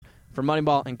For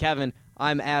Moneyball and Kevin,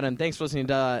 I'm Adam. Thanks for listening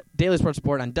to Daily Sports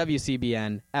Report on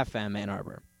WCBN FM Ann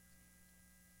Arbor.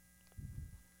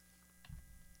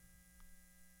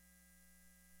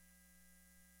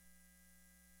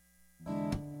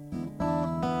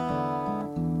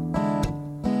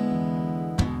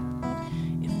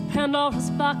 If Pandora's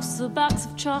box is a box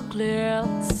of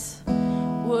chocolates,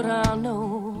 would I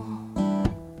know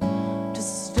to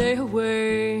stay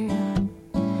away?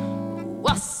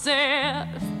 I said,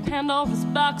 if Pandora's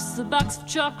box is a box of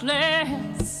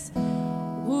chocolates,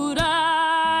 would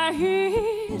I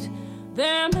eat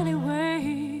them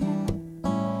anyway?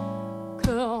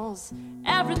 'Cause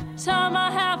every time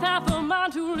I have half a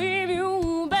mind to leave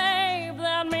you, babe,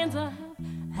 that means I have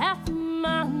half a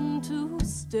mind to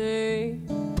stay.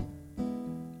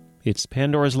 It's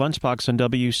Pandora's Lunchbox on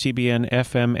WCBN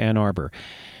FM Ann Arbor.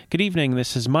 Good evening,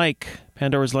 this is Mike.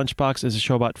 Pandora's Lunchbox is a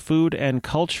show about food and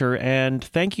culture, and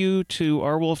thank you to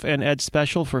Arwolf and Ed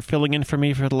Special for filling in for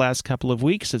me for the last couple of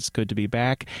weeks. It's good to be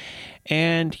back.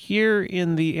 And here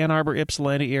in the Ann Arbor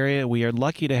Ypsilanti area, we are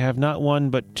lucky to have not one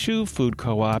but two food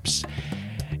co-ops.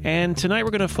 And tonight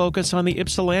we're going to focus on the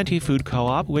Ypsilanti Food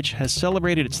Co-op, which has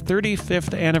celebrated its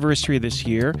 35th anniversary this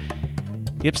year.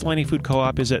 Ypsilanti Food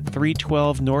Co-op is at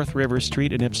 312 North River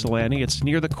Street in Ypsilanti. It's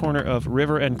near the corner of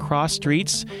River and Cross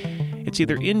Streets. It's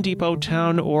either in Depot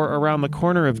Town or around the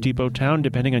corner of Depot Town,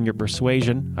 depending on your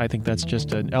persuasion. I think that's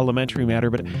just an elementary matter,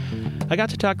 but I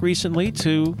got to talk recently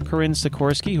to Corinne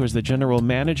Sikorsky, who is the general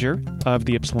manager of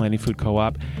the Ypsilanti Food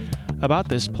Co-op, about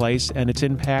this place and its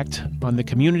impact on the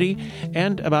community,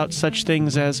 and about such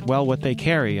things as, well, what they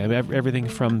carry. I mean, everything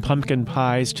from pumpkin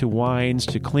pies to wines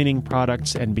to cleaning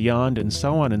products and beyond, and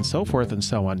so on and so forth and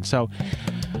so on. So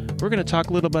we're going to talk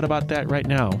a little bit about that right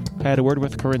now. I had a word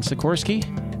with Corinne Sikorsky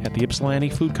at the Ypsilanti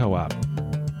Food Co-op.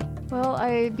 Well,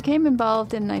 I became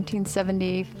involved in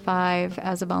 1975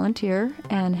 as a volunteer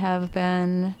and have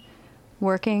been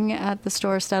working at the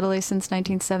store steadily since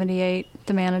 1978,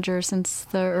 the manager since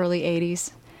the early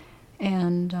 80s,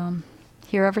 and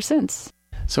here ever since.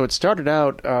 So it started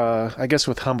out, I guess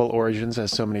with humble origins,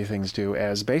 as so many things do,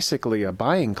 as basically a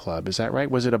buying club. Is that right?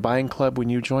 Was it a buying club when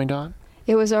you joined on?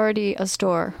 It was already a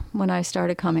store when I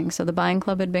started coming. So the buying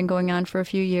club had been going on for a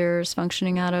few years,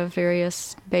 functioning out of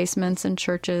various basements and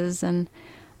churches and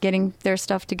getting their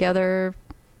stuff together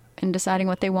and deciding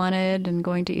what they wanted and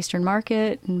going to Eastern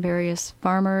Market and various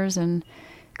farmers and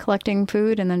collecting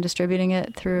food and then distributing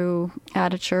it through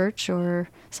at a church or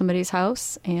somebody's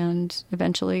house, and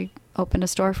eventually opened a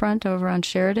storefront over on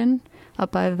Sheridan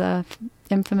up by the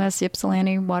infamous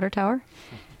Ypsilanti Water Tower,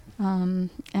 and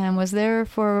was there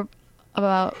for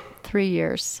about 3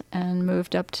 years and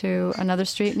moved up to another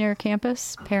street near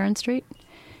campus, Perrin Street,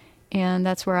 and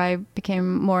that's where I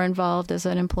became more involved as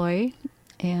an employee.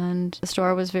 And the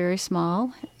store was very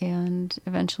small, and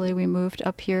eventually we moved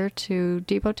up here to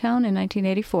Depot Town in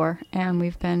 1984, and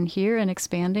we've been here and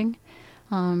expanding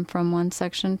from one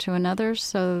section to another.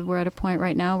 So we're at a point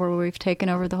right now where we've taken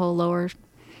over the whole lower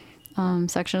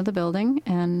section of the building,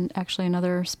 and actually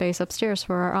another space upstairs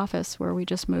for our office where we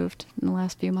just moved in the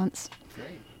last few months.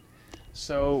 Great.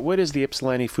 So what is the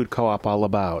Ypsilanti Food Co-op all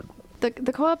about? The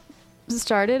co-op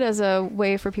started as a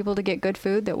way for people to get good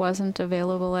food that wasn't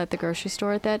available at the grocery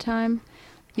store at that time.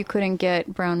 You couldn't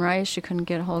get brown rice, you couldn't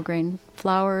get whole grain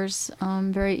flours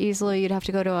very easily. You'd have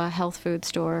to go to a health food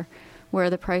store where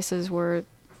the prices were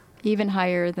even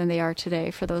higher than they are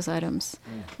today for those items,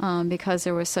 because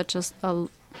there was such a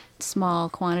small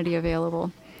quantity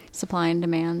available, supply and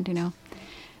demand, you know.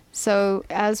 So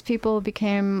as people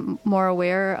became more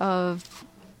aware of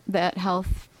that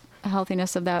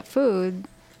healthiness of that food,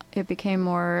 it became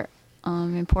more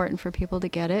important for people to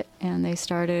get it, and they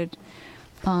started,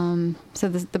 so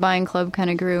the buying club kind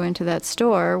of grew into that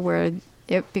store where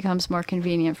it becomes more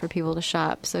convenient for people to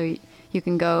shop. So you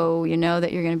can go, you know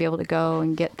that you're going to be able to go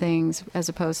and get things, as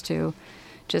opposed to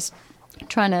just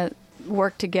trying to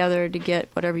work together to get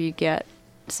whatever you get.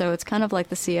 So it's kind of like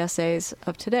the CSAs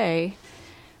of today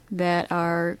that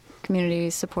are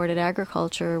community-supported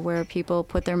agriculture, where people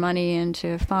put their money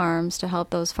into farms to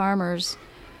help those farmers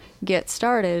get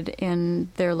started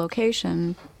in their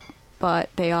location, but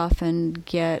they often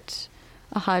get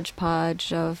a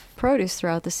hodgepodge of produce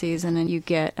throughout the season, and you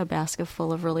get a basket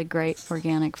full of really great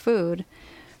organic food.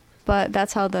 But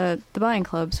that's how the buying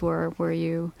clubs were, where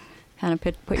you kind of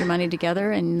put your money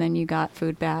together and then you got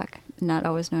food back, not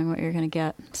always knowing what you're going to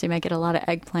get. So you might get a lot of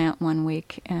eggplant one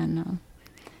week, and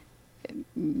it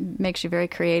makes you very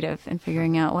creative in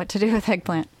figuring out what to do with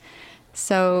eggplant.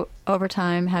 So over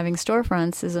time, having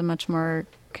storefronts is a much more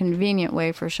convenient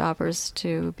way for shoppers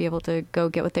to be able to go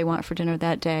get what they want for dinner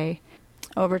that day.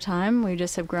 over time, we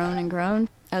just have grown and grown.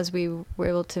 As we were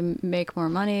able to make more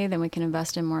money, then we can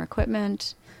invest in more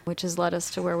equipment, which has led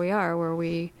us to where we are, where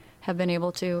we have been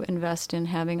able to invest in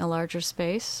having a larger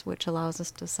space, which allows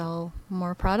us to sell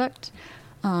more product.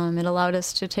 It allowed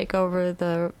us to take over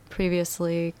the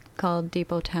previously called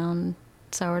Depot Town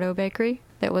Sourdough Bakery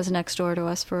that was next door to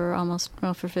us for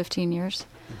for 15 years.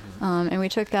 And we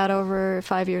took that over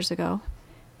 5 years ago.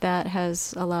 That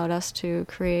has allowed us to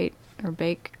create or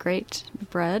bake great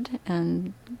bread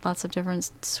and lots of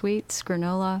different sweets,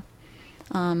 granola.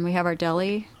 We have our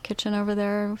deli kitchen over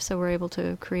there, so we're able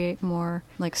to create more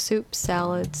like soups,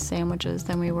 salads, sandwiches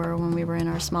than we were when we were in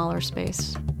our smaller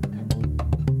space.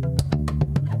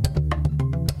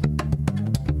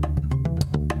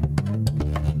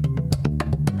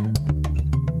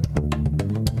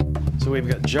 So we've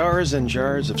got jars and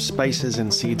jars of spices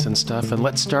and seeds and stuff, and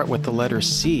let's start with the letter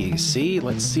C. C,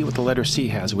 let's see what the letter C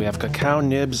has. We have cacao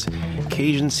nibs,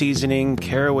 Cajun seasoning,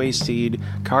 caraway seed,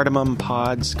 cardamom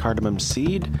pods, cardamom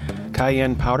seed,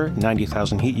 cayenne powder,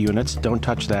 90,000 heat units, don't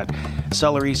touch that,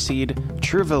 celery seed,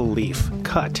 chervil leaf,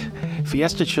 cut,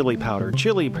 fiesta chili powder,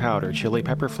 chili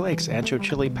pepper flakes, ancho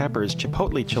chili peppers,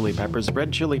 chipotle chili peppers,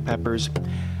 red chili peppers,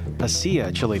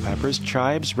 pasilla chili peppers,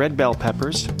 chives, red bell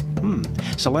peppers,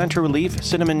 cilantro leaf,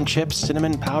 cinnamon chips,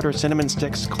 cinnamon powder, cinnamon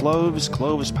sticks, cloves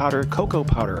powder, cocoa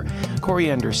powder,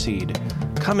 coriander seed,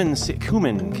 cumin seed, you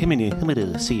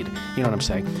know what I'm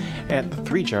saying, and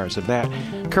 3 jars of that,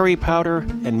 curry powder,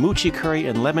 and mochi curry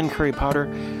and lemon curry powder,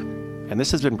 and this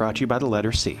has been brought to you by the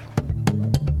letter C.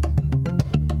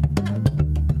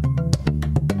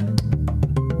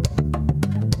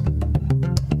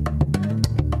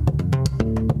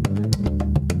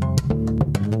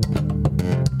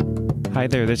 Hi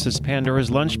there, this is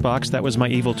Pandora's Lunchbox. That was my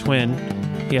evil twin.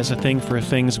 He has a thing for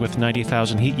things with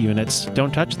 90,000 heat units.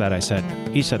 Don't touch that, I said.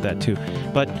 He said that too.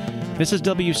 But this is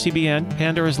WCBN,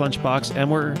 Pandora's Lunchbox,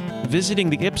 and we're visiting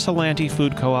the Ypsilanti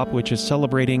Food Co-op, which is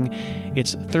celebrating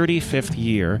its 35th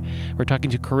year. We're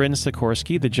talking to Corinne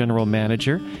Sikorsky, the general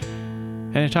manager,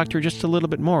 and I talked to her just a little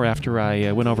bit more after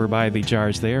I went over by the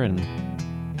jars there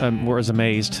and was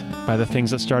amazed by the things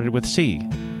that started with C.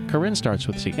 Corinne starts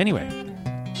with C. Anyway.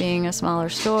 Being a smaller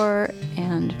store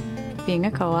and being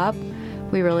a co-op,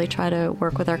 we really try to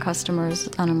work with our customers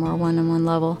on a more one-on-one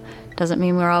level. Doesn't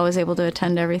mean we're always able to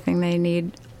attend to everything they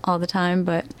need all the time,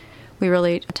 but we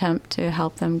really attempt to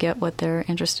help them get what they're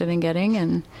interested in getting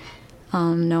and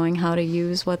knowing how to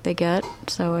use what they get.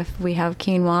 So if we have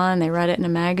quinoa and they read it in a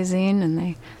magazine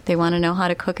and they want to know how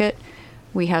to cook it,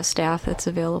 we have staff that's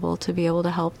available to be able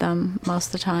to help them most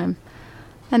of the time.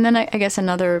 And then I guess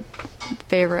another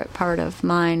favorite part of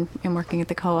mine in working at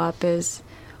the co-op is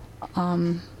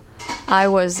I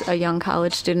was a young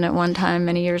college student at one time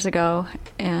many years ago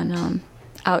and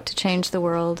out to change the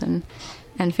world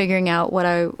and figuring out what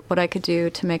I could do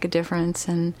to make a difference.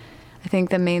 And I think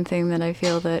the main thing that I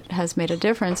feel that has made a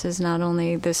difference is not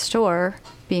only this store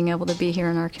being able to be here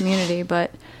in our community,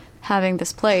 but having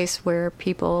this place where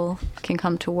people can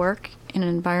come to work in an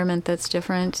environment that's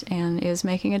different and is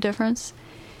making a difference.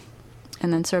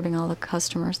 And then serving all the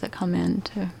customers that come in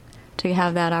to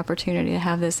have that opportunity to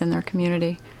have this in their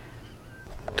community.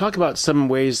 Talk about some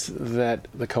ways that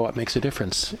the co-op makes a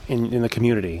difference in the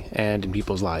community and in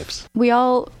people's lives. We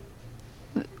all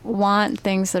want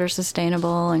things that are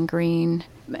sustainable and green,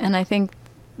 and I think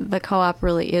the co-op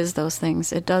really is those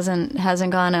things. It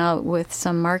hasn't gone out with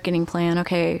some marketing plan,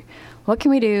 okay, what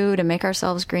can we do to make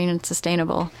ourselves green and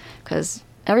sustainable? Because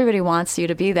everybody wants you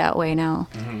to be that way now.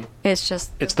 Mm-hmm.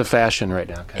 It's the fashion right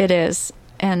now. It is.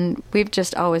 And we've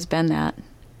just always been that.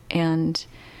 And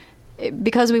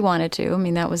because we wanted to, I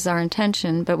mean, that was our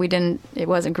intention, but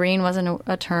green wasn't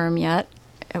a term yet.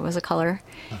 It was a color.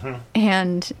 Mm-hmm.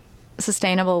 And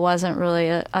sustainable wasn't really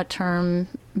a term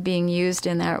being used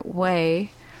in that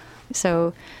way.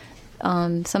 So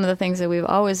some of the things that we've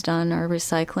always done are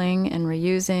recycling and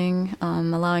reusing,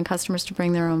 allowing customers to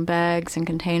bring their own bags and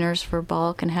containers for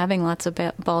bulk and having lots of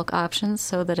bulk options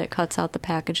so that it cuts out the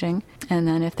packaging. And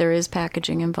then if there is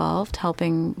packaging involved,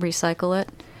 helping recycle it.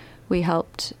 We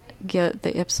helped get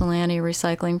the Ypsilanti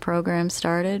recycling program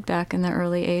started back in the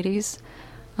early 80s,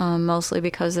 mostly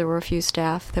because there were a few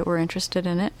staff that were interested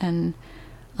in it and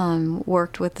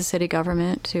worked with the city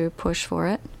government to push for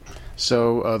it.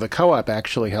 So the co-op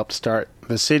actually helped start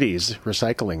the city's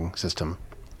recycling system.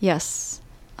 Yes,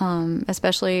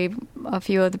 especially a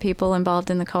few of the people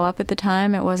involved in the co-op at the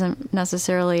time. It wasn't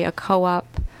necessarily a co-op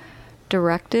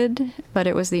directed, but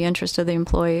it was the interest of the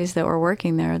employees that were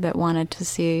working there that wanted to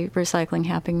see recycling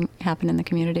happen in the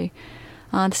community.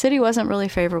 The city wasn't really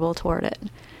favorable toward it.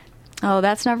 oh,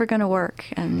 that's never going to work,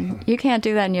 and you can't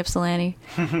do that in Ypsilanti.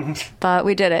 But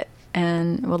we did it,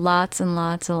 and lots and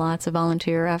lots and lots of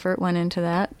volunteer effort went into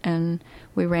that, and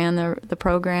we ran the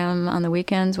program on the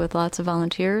weekends with lots of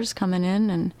volunteers coming in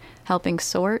and helping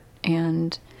sort,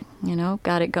 and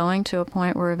got it going to a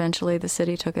point where eventually the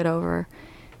city took it over.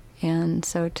 And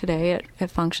so today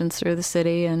it functions through the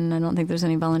city, and I don't think there's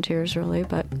any volunteers really,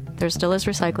 but there still is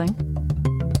recycling.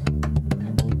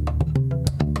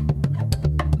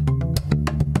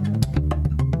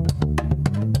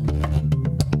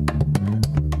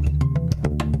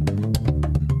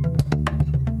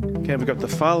 Okay, we've got the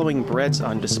following breads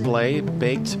on display,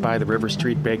 baked by the River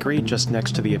Street Bakery, just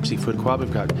next to the Ypsi Food Co-op.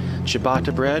 We've got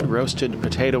ciabatta bread, roasted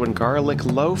potato and garlic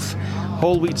loaf,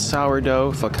 whole wheat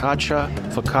sourdough, focaccia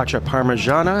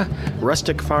parmigiana,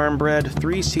 rustic farm bread,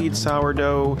 3-seed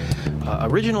sourdough,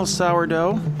 original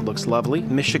sourdough, looks lovely,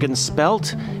 Michigan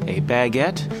spelt, a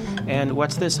baguette, and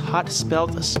what's this hot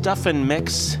spelt stuffin'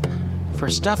 mix for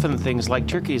stuffing things like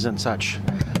turkeys and such.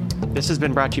 This has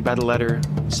been brought to you by the letter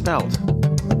spelt.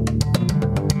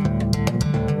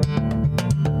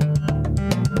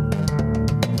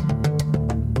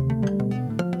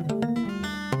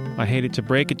 I hated to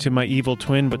break it to my evil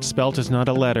twin, but spelt is not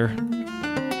a letter.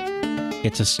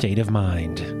 It's a state of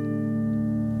mind.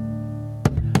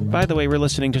 By the way, we're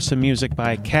listening to some music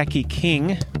by Khaki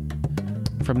King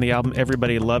from the album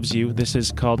Everybody Loves You. This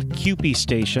is called Cupie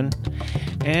Station.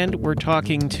 And we're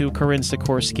talking to Corinne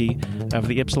Sikorsky of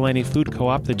the Ypsilanti Food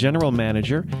Co-op, the general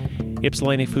manager.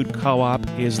 Ypsilanti Food Co-op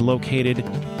is located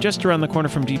just around the corner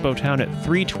from Depot Town at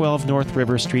 312 North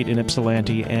River Street in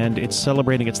Ypsilanti, and it's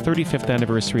celebrating its 35th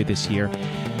anniversary this year.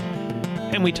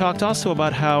 And we talked also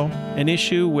about how an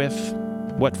issue with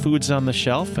what food's on the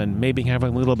shelf and maybe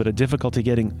having a little bit of difficulty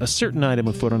getting a certain item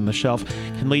of food on the shelf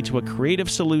can lead to a creative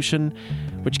solution,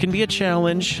 which can be a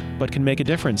challenge, but can make a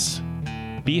difference.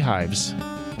 Beehives.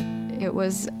 It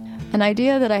was an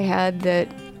idea that I had that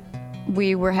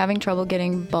we were having trouble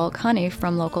getting bulk honey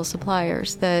from local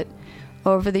suppliers, that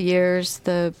over the years,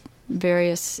 the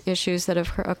various issues that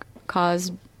have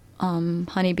caused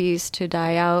honeybees to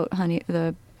die out,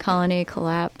 the colony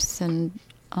collapse, and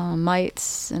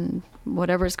mites, and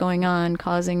whatever's going on,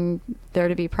 causing there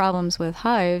to be problems with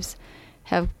hives,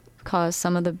 have caused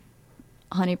some of the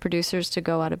honey producers to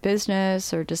go out of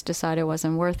business or just decide it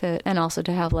wasn't worth it, and also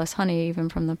to have less honey even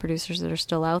from the producers that are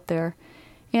still out there.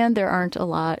 And there aren't a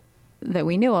lot that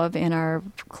we knew of in our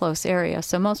close area.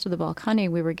 So most of the bulk honey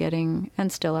we were getting,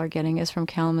 and still are getting, is from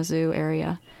Kalamazoo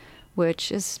area,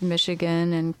 which is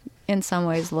Michigan and in some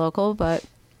ways local, but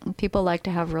people like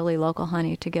to have really local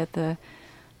honey to get the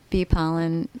bee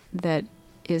pollen that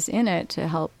is in it to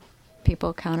help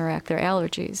people counteract their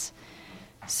allergies.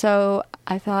 So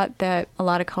I thought that a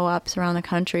lot of co-ops around the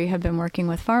country have been working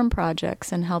with farm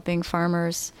projects and helping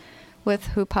farmers with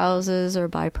hoop houses or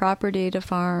buy property to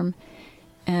farm.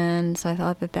 And so I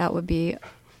thought that that would be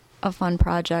a fun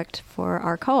project for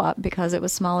our co-op because it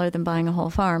was smaller than buying a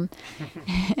whole farm.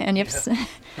 And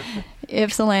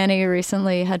Ypsilanti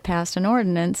recently had passed an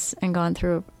ordinance and gone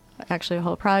through actually a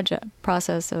whole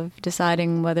process of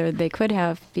deciding whether they could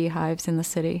have beehives in the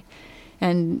city.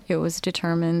 And it was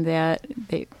determined that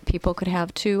people could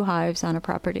have 2 hives on a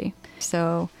property.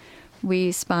 So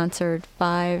we sponsored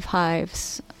 5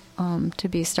 hives to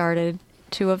be started.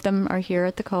 2 of them are here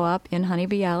at the co-op in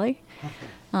Honeybee Alley.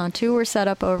 2 were set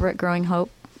up over at Growing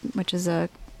Hope, which is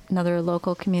another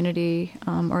local community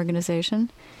organization.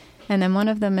 And then one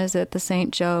of them is at the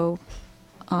St. Joe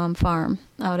farm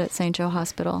out at St. Joe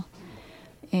Hospital.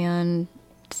 And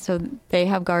so they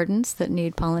have gardens that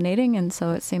need pollinating, and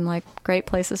so it seemed like great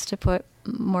places to put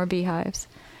more beehives.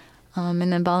 And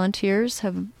then volunteers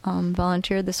have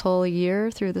volunteered this whole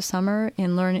year through the summer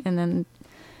in learning, and then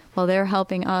while they're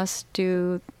helping us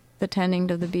do the tending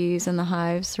to the bees and the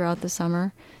hives throughout the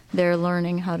summer, they're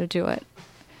learning how to do it.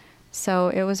 So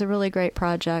it was a really great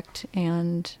project,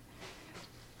 and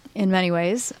in many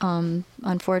ways,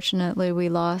 unfortunately, we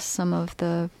lost some of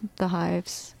the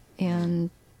hives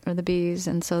or the bees,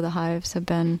 and so the hives have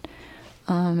been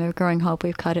at Growing Hope.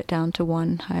 We've cut it down to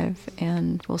 1 hive,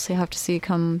 and we'll have to see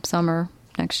come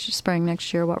spring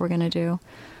next year what we're going to do.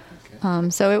 Okay.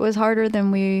 So it was harder than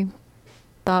we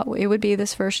thought it would be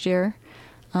this first year.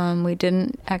 We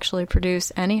didn't actually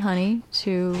produce any honey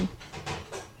to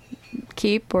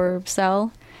keep or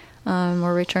sell.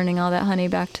 We're returning all that honey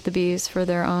back to the bees for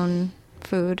their own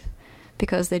food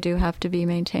because they do have to be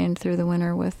maintained through the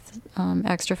winter with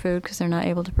extra food because they're not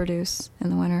able to produce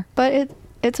in the winter. But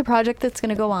it's a project that's going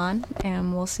to go on,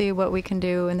 and we'll see what we can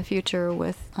do in the future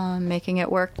with making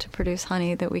it work to produce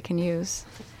honey that we can use.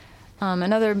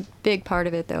 Another big part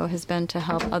of it, though, has been to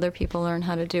help other people learn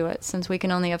how to do it. Since we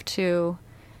can only have 2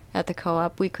 at the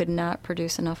co-op, we could not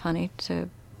produce enough honey to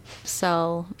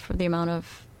sell for the amount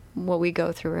of what we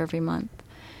go through every month.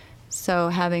 So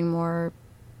having more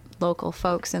local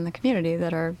folks in the community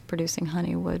that are producing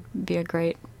honey would be a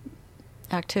great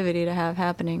activity to have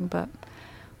happening, but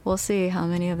we'll see how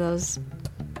many of those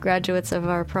graduates of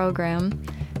our program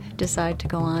decide to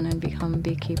go on and become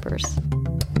beekeepers.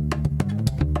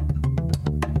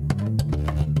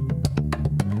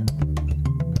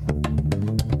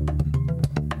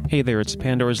 Hey there, it's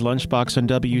Pandora's Lunchbox on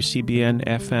WCBN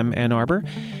FM Ann Arbor.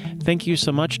 Thank you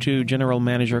so much to General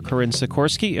Manager Corinne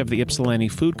Sikorsky of the Ypsilanti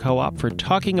Food Co-op for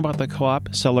talking about the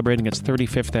co-op celebrating its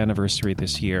 35th anniversary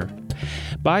this year.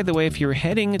 By the way, if you're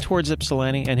heading towards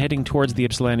Ypsilanti and heading towards the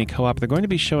Ypsilanti Co-op, they're going to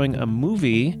be showing a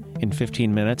movie in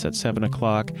 15 minutes at 7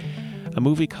 o'clock. A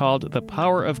movie called The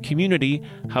Power of Community,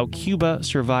 How Cuba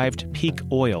Survived Peak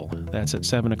Oil. That's at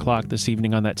 7 o'clock this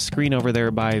evening on that screen over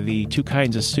there by the 2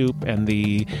 kinds of soup and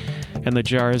the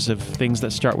jars of things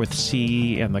that start with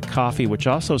C, and the coffee, which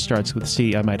also starts with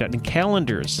C, I might add, and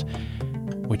calendars,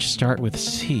 which start with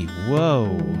C.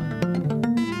 Whoa.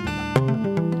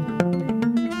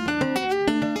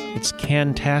 It's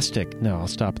fantastic. No, I'll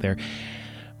stop there.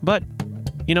 But,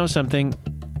 you know something?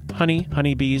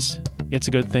 Honeybees, it's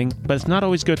a good thing, but it's not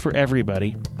always good for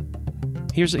everybody.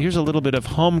 Here's a little bit of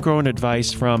homegrown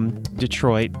advice from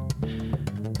Detroit,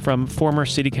 from former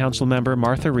city council member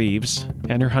Martha Reeves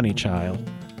and her honey child.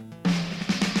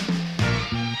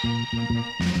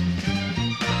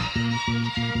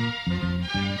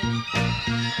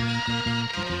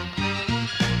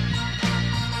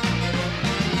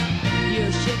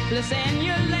 You're shiftless and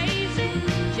you're lazy,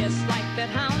 just like that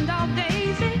hound dog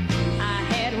Daisy I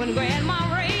had when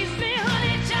Grandma raised me.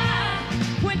 Honey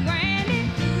child, when Granny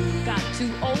got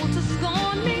too old to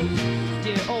scorn me,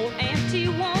 dear old auntie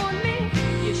warned me,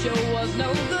 you sure was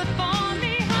no good for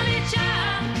me, honey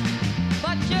child.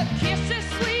 But your kiss is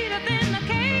sweeter than the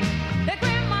cake that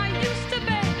Grandma used to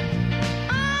bake.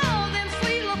 All them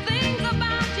sweet little things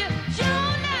about you,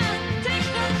 sure now take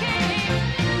the cake.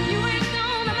 You ain't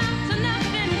gonna amount to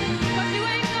nothing, 'cause you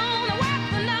ain't gonna work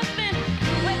for nothing.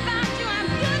 Without you, I'm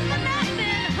good for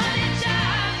nothing, honey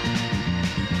child.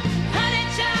 Honey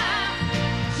child,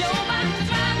 you're about to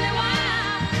drive me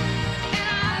wild, and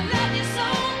I love you so,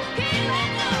 can't let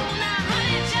go now,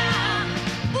 honey child.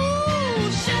 Ooh,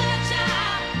 sugar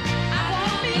child, I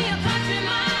wanna be a country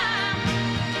mile,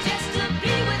 just to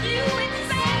be with you,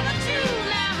 it's ever true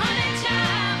now, honey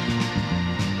child.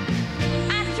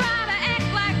 I try to act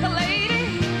like a lady,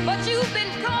 but you've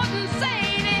been courting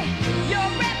Sadie, your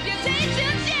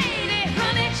reputation's shady,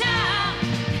 honey child.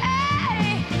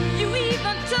 Hey, you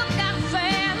even took out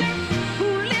Sally, who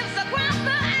lives across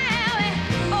the alley.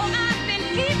 Oh, I've been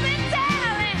keeping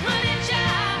tally, honey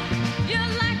child.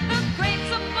 You're like the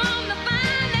grapes upon the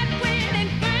vine that went in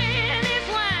Granny's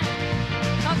wine.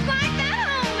 'Cause like that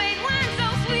homemade wine so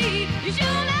sweet, you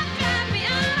sure not drive me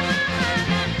out of my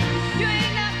mind. You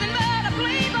ain't nothing but a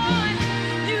playboy,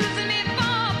 using me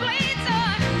for a play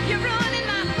toy. You're ruining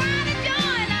my pride and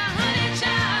joy now, honey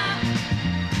child.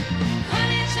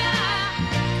 Honey child,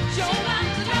 you're about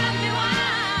to drive me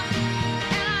wild,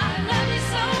 and I love you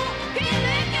so, can't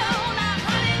let go now,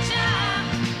 honey child.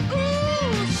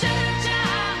 Ooh, sugar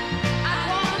child, I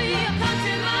wanna be a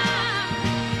country mile,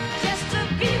 just to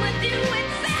be with you,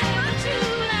 it's ever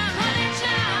true now, honey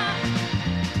child.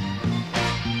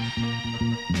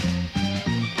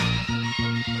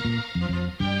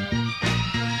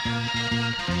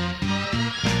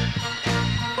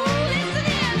 Ooh, listen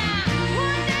here now,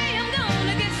 one day I'm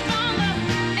gonna get stronger,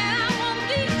 and I won't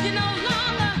need you no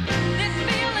longer. This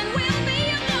feeling will be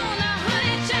gone now,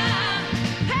 honey child.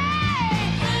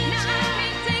 Hey, now I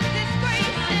can't take this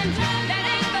grazing, that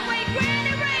ain't the way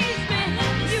Granny raised me.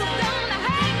 You gonna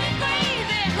have me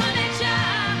crazy, honey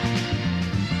child.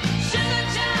 Sugar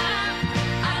child,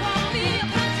 I wanna be a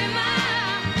country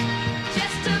mile,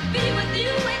 just to be with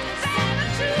you, it's ever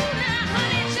true now,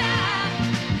 honey child.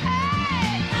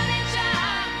 Hey, honey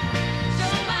child,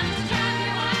 you're about to drive me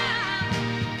wild,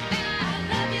 and I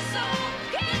love you so,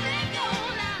 can't let go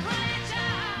now, honey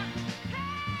child.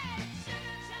 Hey,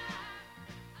 sugar child.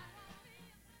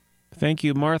 Thank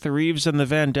you, Martha Reeves and the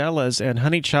Vandellas and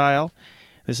Honey Child.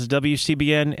 This is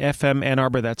WCBN FM Ann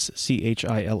Arbor, that's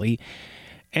CHILE.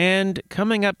 And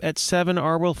coming up at 7,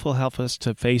 our Wolf will help us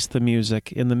to face the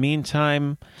music. In the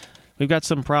meantime, we've got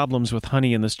some problems with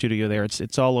honey in the studio there.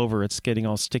 It's all over. It's getting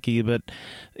all sticky. But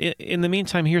in the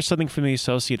meantime, here's something from the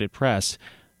Associated Press.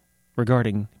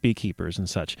 regarding beekeepers and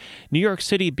such. New York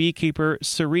City beekeeper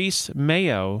Cerise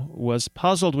Mayo was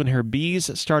puzzled when her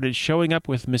bees started showing up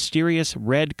with mysterious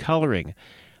red coloring.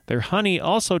 Their honey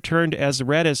also turned as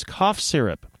red as cough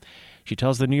syrup. She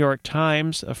tells the New York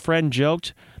Times a friend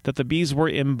joked that the bees were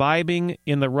imbibing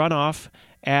in the runoff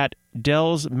at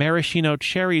Dell's Maraschino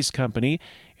Cherries Company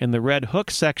in the Red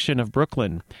Hook section of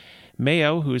Brooklyn.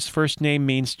 Mayo, whose first name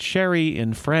means cherry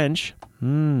in French,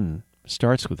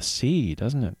 starts with C,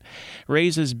 doesn't it?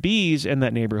 Raises bees in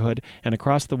that neighborhood and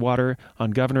across the water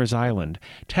on Governor's Island.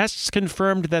 Tests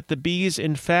confirmed that the bees,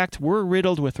 in fact, were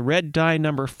riddled with red dye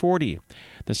number 40,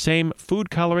 the same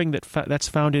food coloring that's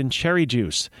found in cherry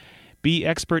juice. Bee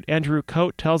expert Andrew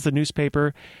Coate tells the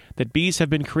newspaper that bees have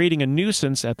been creating a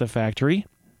nuisance at the factory.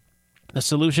 The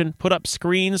solution: put up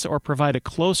screens or provide a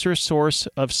closer source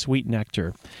of sweet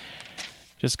nectar.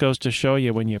 Just goes to show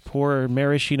you, when you pour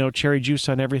maraschino cherry juice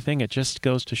on everything, it just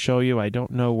goes to show you I don't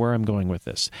know where I'm going with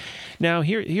this. Now,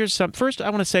 here's some. First,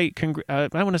 I want to say things.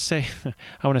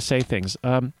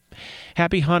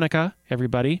 Happy Hanukkah,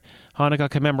 everybody.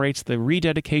 Hanukkah commemorates the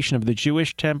rededication of the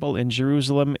Jewish temple in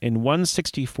Jerusalem in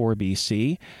 164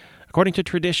 BC. According to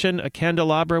tradition, a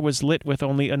candelabra was lit with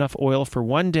only enough oil for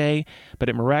 1 day, but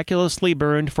it miraculously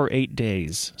burned for 8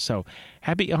 days. So,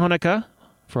 happy Hanukkah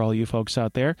for all you folks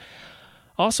out there.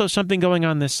 Also, something going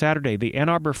on this Saturday. The Ann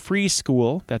Arbor Free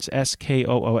School, that's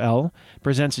SKOOL,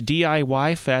 presents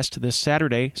DIY Fest this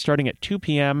Saturday, starting at 2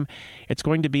 p.m. It's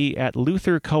going to be at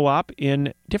Luther Co-op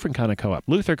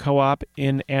Luther Co-op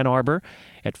in Ann Arbor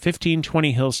at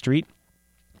 1520 Hill Street.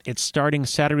 It's starting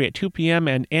Saturday at 2 p.m.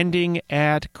 and ending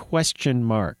at ?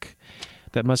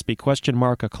 That must be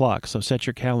 $o'clock, so set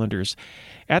your calendars.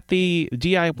 At the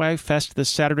DIY Fest this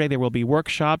Saturday, there will be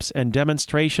workshops and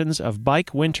demonstrations of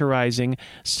bike winterizing,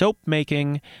 soap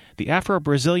making, the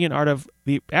Afro-Brazilian art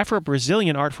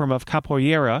form of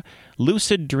capoeira,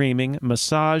 lucid dreaming,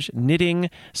 massage, knitting,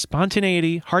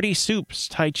 spontaneity, hearty soups,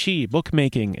 tai chi,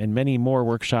 bookmaking, and many more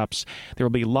workshops. There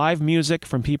will be live music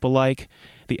from people like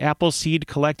the Appleseed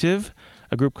Collective,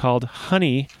 a group called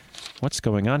Honey. What's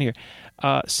going on here?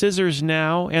 Scissors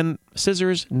Now.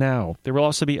 There will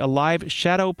also be a live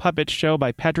shadow puppet show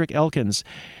by Patrick Elkins.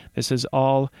 This is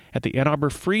all at the Ann Arbor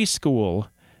Free School.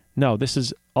 No, this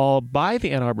is all by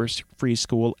the Ann Arbor Free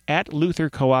School at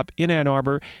Luther Co-op in Ann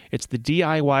Arbor. It's the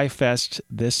DIY Fest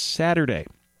this Saturday.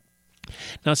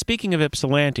 Now, speaking of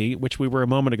Ypsilanti, which we were a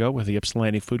moment ago with the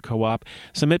Ypsilanti Food Co-op,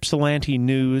 some Ypsilanti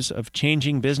news of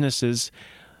changing businesses.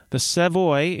 The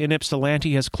Savoy in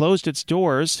Ypsilanti has closed its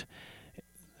doors.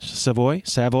 Savoy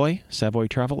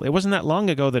Travel. It wasn't that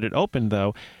long ago that it opened,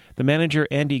 though. The manager,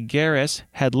 Andy Garris,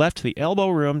 had left the Elbow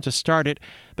Room to start it,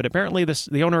 but apparently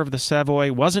the owner of the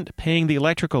Savoy wasn't paying the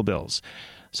electrical bills.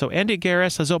 So Andy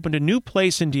Garris has opened a new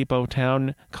place in Depot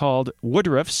Town called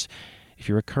Woodruff's. If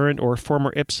you're a current or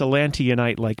former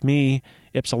Ypsilantianite like me,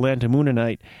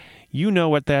 Ypsilantimunanite, you know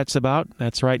what that's about.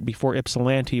 That's right, before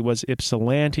Ypsilanti was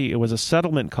Ypsilanti, it was a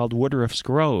settlement called Woodruff's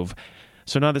Grove.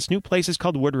 So now this new place is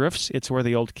called Woodruff's. It's where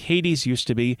the old Katie's used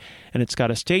to be, and it's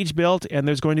got a stage built, and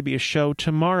there's going to be a show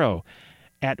tomorrow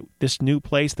at this new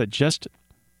place that just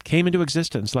came into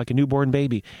existence like a newborn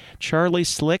baby. Charlie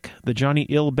Slick, the Johnny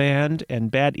Ill Band,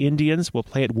 and Bad Indians will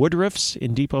play at Woodruff's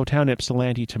in Depot Town,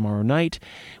 Ypsilanti tomorrow night,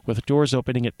 with doors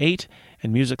opening at 8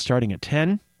 and music starting at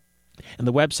 10. And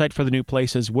the website for the new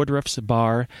place is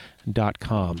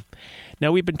woodruffsbar.com.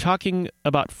 Now, we've been talking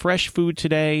about fresh food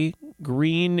today,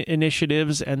 green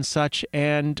initiatives and such,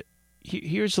 and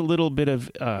here's a little bit of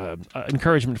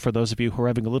encouragement for those of you who are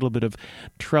having a little bit of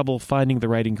trouble finding the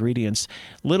right ingredients.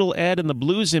 Little Ed and the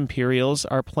Blues Imperials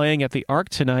are playing at the Arc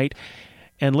tonight,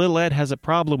 and Little Ed has a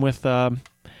problem with,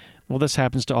 this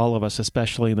happens to all of us,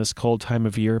 especially in this cold time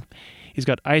of year. He's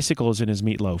got icicles in his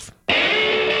meatloaf.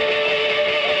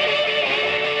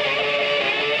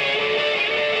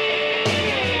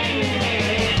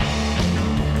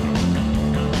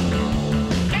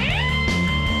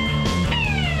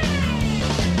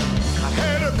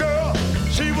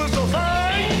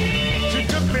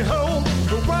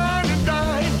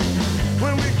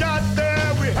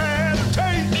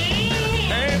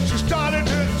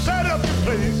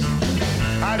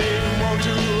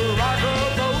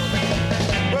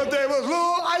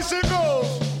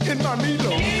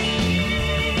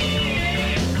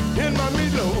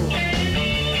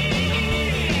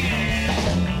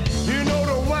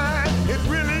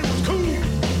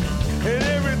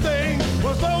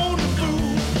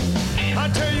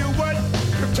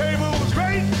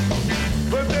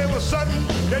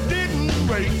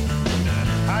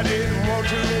 I didn't want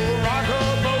to rock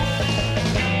her boat,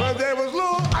 but there was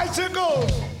little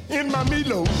icicles in my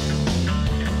meatloaf.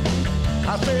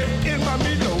 I said, in my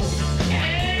meatloaf.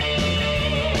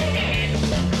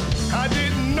 I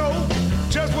didn't know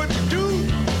just what to do.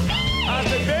 I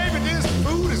said, baby, this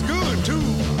food is good too.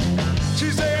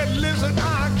 She said, listen,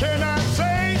 I cannot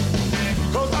say,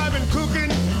 'cause I've been cooking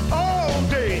all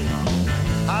day.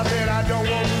 I said, I don't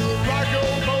want to rock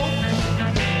your boat,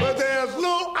 but there's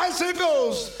little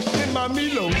icicles in my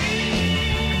meatloaf.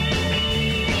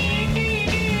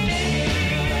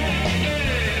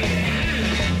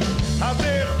 I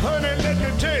said, honey, let me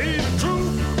tell you the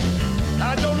truth.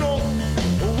 I don't know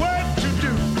what to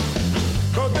do,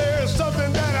 'cause there's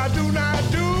something that I do not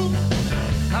do.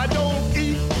 I don't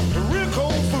eat real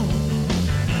cold food.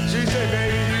 She said,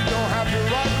 baby, you don't have to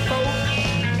rock the boat,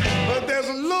 but there's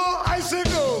a little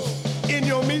icicle in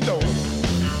your meatloaf.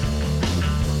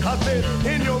 I said,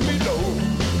 in your meatloaf.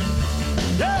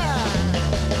 Yeah!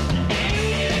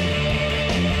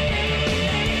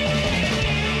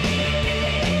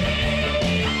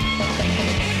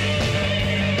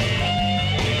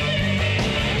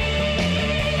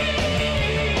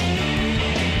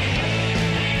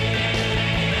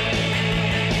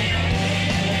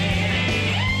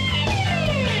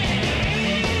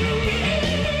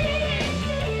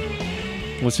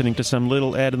 Listening to some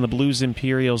Little Ed and the Blues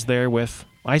Imperials there with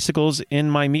Icicles in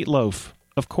My Meatloaf.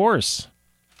 Of course.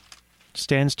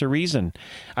 Stands to reason.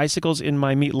 Icicles in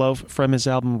My Meatloaf from his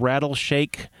album Rattle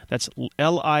Shake. That's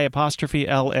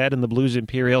L-I-L Ed and the Blues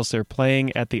Imperials. They're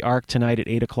playing at the Arc tonight at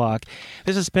 8 o'clock.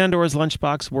 This is Pandora's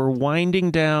Lunchbox. We're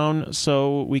winding down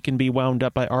so we can be wound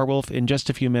up by Arwolf in just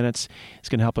a few minutes. He's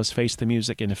going to help us face the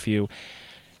music in a few.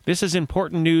 This is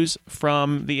important news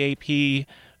from the AP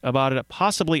about a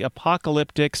possibly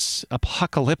apocalyptic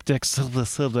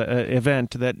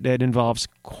event that involves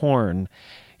corn.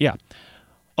 Yeah.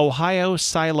 Ohio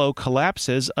silo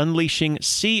collapses, unleashing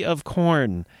sea of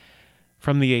corn.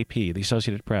 From the AP, the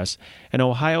Associated Press. An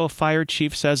Ohio fire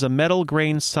chief says a metal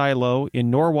grain silo in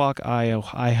Norwalk, Iowa.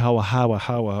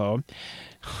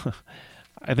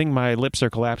 I think my lips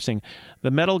are collapsing. The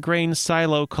metal grain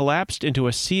silo collapsed into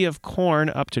a sea of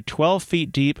corn up to 12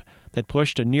 feet deep that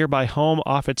pushed a nearby home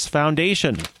off its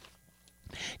foundation.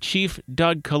 Chief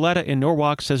Doug Coletta in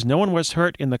Norwalk says no one was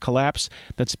hurt in the collapse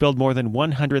that spilled more than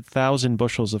 100,000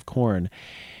 bushels of corn.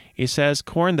 He says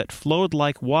corn that flowed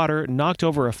like water knocked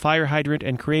over a fire hydrant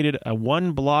and created a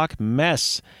one-block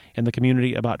mess in the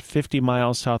community about 50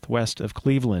 miles southwest of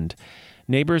Cleveland.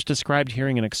 Neighbors described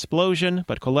hearing an explosion,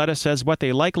 but Coletta says what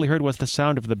they likely heard was the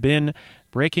sound of the bin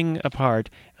breaking apart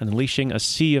and unleashing a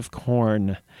sea of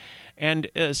corn. And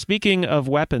speaking of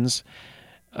weapons,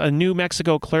 a New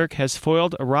Mexico clerk has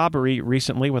foiled a robbery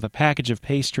recently with a package of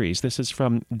pastries. This is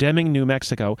from Deming, New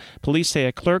Mexico. Police say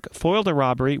a clerk foiled a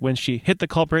robbery when she hit the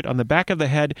culprit on the back of the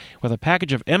head with a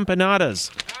package of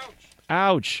empanadas.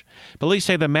 Ouch. Police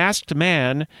say the masked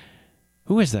man...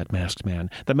 Who is that masked man?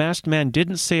 The masked man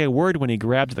didn't say a word when he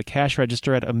grabbed the cash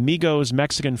register at Amigos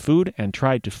Mexican Food and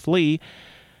tried to flee.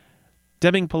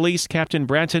 Deming Police Captain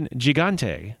Branton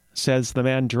Gigante says the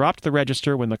man dropped the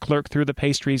register when the clerk threw the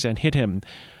pastries and hit him.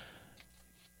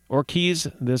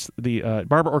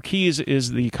 Barbara Ortiz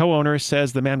is the co-owner,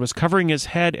 says the man was covering his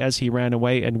head as he ran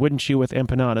away and wouldn't you with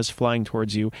empanadas flying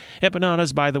towards you.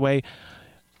 Empanadas, by the way,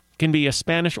 can be a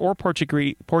Spanish or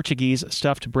Portuguese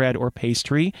stuffed bread or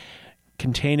pastry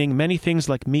containing many things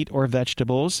like meat or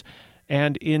vegetables.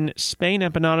 And in Spain,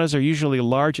 empanadas are usually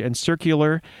large and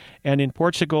circular, and in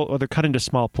Portugal, they're cut into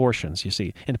small portions, you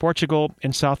see. In Portugal,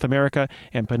 in South America,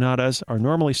 empanadas are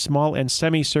normally small and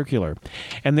semicircular.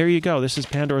 And there you go. This is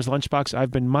Pandora's Lunchbox.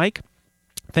 I've been Mike.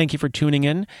 Thank you for tuning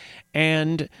in.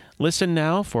 And listen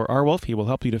now for Arwolf. He will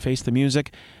help you to face the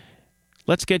music.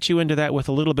 Let's get you into that with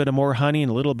a little bit of more honey and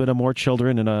a little bit of more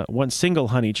children and one single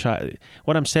honey child.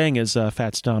 What I'm saying is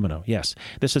Fats Domino. Yes,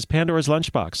 this is Pandora's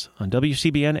Lunchbox on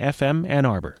WCBN FM Ann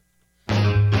Arbor.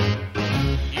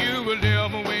 You will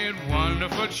never win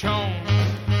wonderful charm,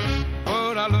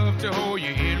 but I love to hold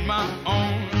you in my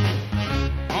arms.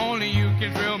 Only you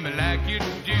can thrill me like you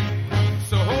do.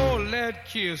 So hold that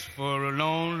kiss for a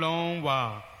long, long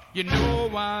while. You know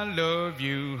I love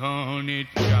you, honey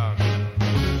child.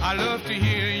 I love to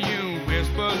hear you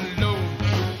whisper low.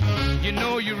 You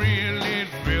know you really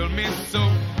thrill me so.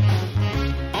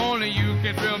 Only you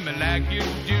can thrill me like you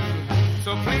do.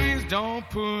 So please don't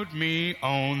put me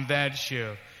on that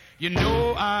shelf. You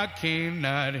know I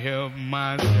cannot help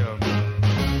myself.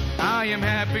 I am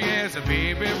happy as a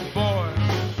baby boy.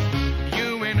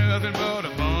 You ain't nothing but a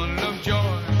bundle of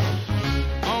joy.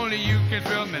 Only you can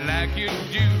thrill me like you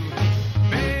do.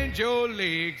 Bend your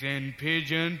legs and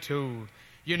pigeon-toed.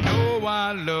 You know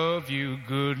I love you,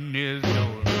 goodness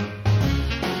knows.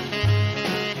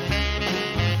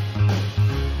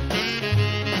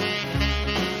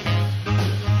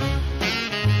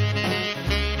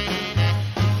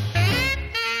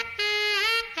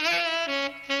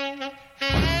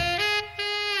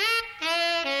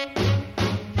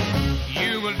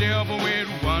 devil with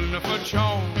wonderful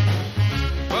charm,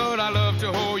 but I love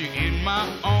to hold you in my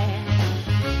arms.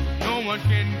 No one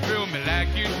can thrill me like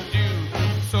you do,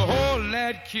 so hold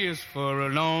that kiss for a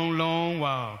long, long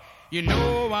while. You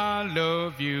know I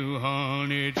love you,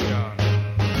 honey child.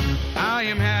 I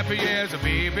am happy as a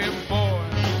baby boy.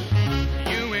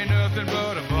 You ain't nothing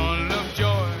but a bundle of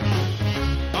joy.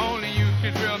 Only you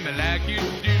can thrill me like you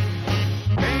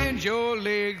do. Bend your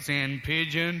legs and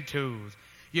pigeon toes.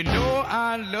 You know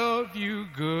I love you,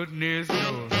 goodness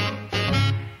knows.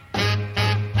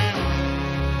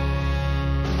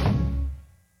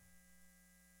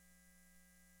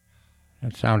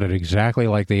 That sounded exactly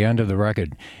like the end of the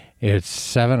record. It's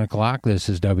 7 o'clock. This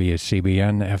is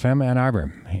WCBN FM Ann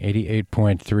Arbor,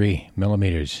 88.3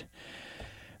 millimeters.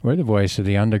 We're the voice of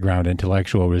the underground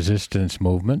intellectual resistance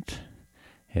movement.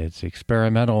 It's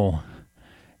experimental,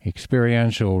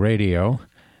 experiential radio.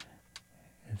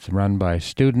 It's run by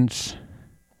students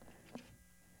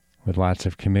with lots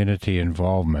of community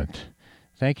involvement.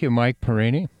 Thank you, Mike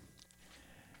Perini.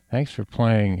 Thanks for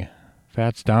playing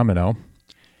Fats Domino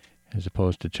as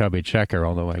opposed to Chubby Checker,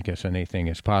 although I guess anything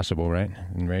is possible, right,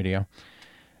 in radio.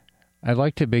 I'd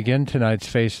like to begin tonight's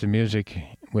Face the Music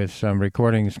with some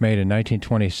recordings made in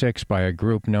 1926 by a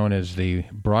group known as the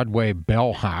Broadway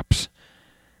Bellhops.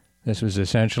 This was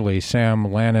essentially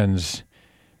Sam Lannon's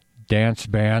dance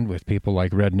band with people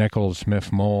like Red Nichols,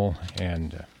 Miff Mole,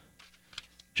 and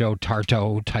Joe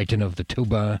Tarto, Titan of the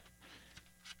Tuba.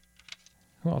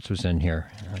 Who else was in here?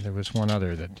 There was one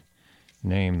other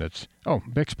name that's... Oh,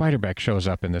 Vic Spiderbeck shows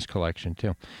up in this collection,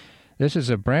 too. This is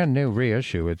a brand new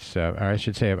reissue. It's, or I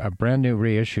should say, a brand new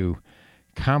reissue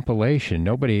compilation.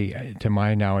 Nobody, to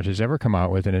my knowledge, has ever come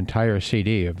out with an entire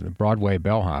CD of the Broadway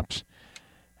Bellhops.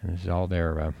 And this is all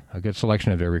their, a good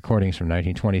selection of their recordings from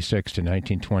 1926 to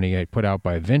 1928, put out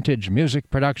by Vintage Music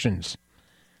Productions.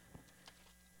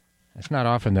 It's not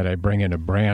often that I bring in a brand